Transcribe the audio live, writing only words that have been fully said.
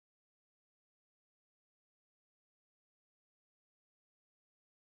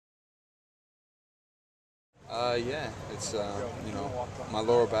Yeah, it's my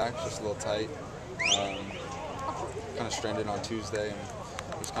lower back's just a little tight. Kind of strained it on Tuesday, and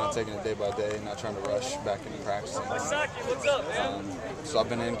just kind of taking it day by day, not trying to rush back into practicing. What's up, man? So I've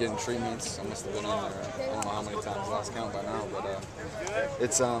been in getting treatments. I must have been in there, I don't know how many times, lost count by now, but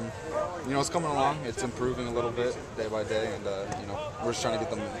it's it's coming along. It's improving a little bit day by day, and we're just trying to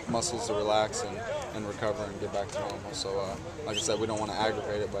get the muscles to relax and recover and get back to normal. So like I said, we don't want to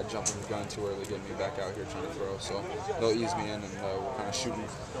aggravate it by jumping the gun too early, getting me back out here trying to throw. So they'll ease me in, and we're kind of shooting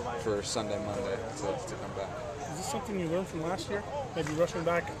for Sunday, Monday to come back. Is this something you learned from last year? Maybe rushing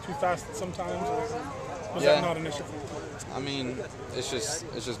back too fast sometimes, or was Yeah. that not an issue? I mean, it's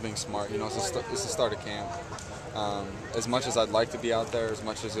just being smart. It's the start of camp. As much as I'd like to be out there, as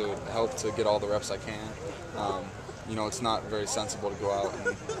much as it would help to get all the reps I can, it's not very sensible to go out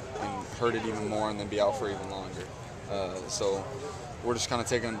and hurt it even more and then be out for even longer. So we're just kind of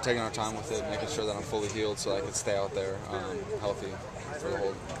taking our time with it, making sure that I'm fully healed so I can stay out there healthy for the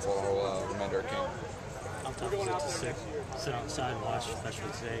whole remainder of camp. How tough is it to sit outside and watch,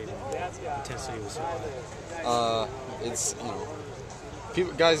 especially today? The intensity was so high. It's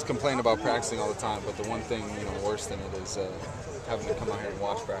guys complain about practicing all the time, but the one thing worse than it is having to come out here and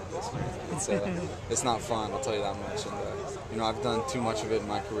watch practice. It's not fun, I'll tell you that much. And I've done too much of it in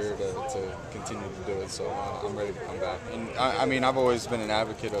my career to continue to do it, so I'm ready to come back. And I mean, I've always been an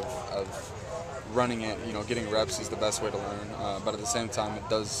advocate of running it. Getting reps is the best way to learn, but at the same time, it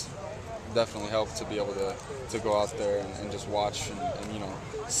does definitely help to be able to go out there and just watch and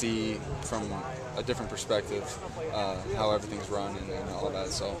see from a different perspective how everything's run and all that.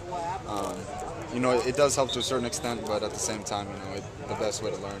 So it does help to a certain extent, but at the same time, the best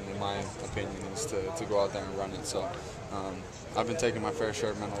way to learn, in my opinion, is to go out there and run it. So I've been taking my fair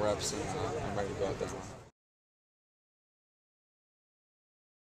share of mental reps, and I'm ready to go out there and run.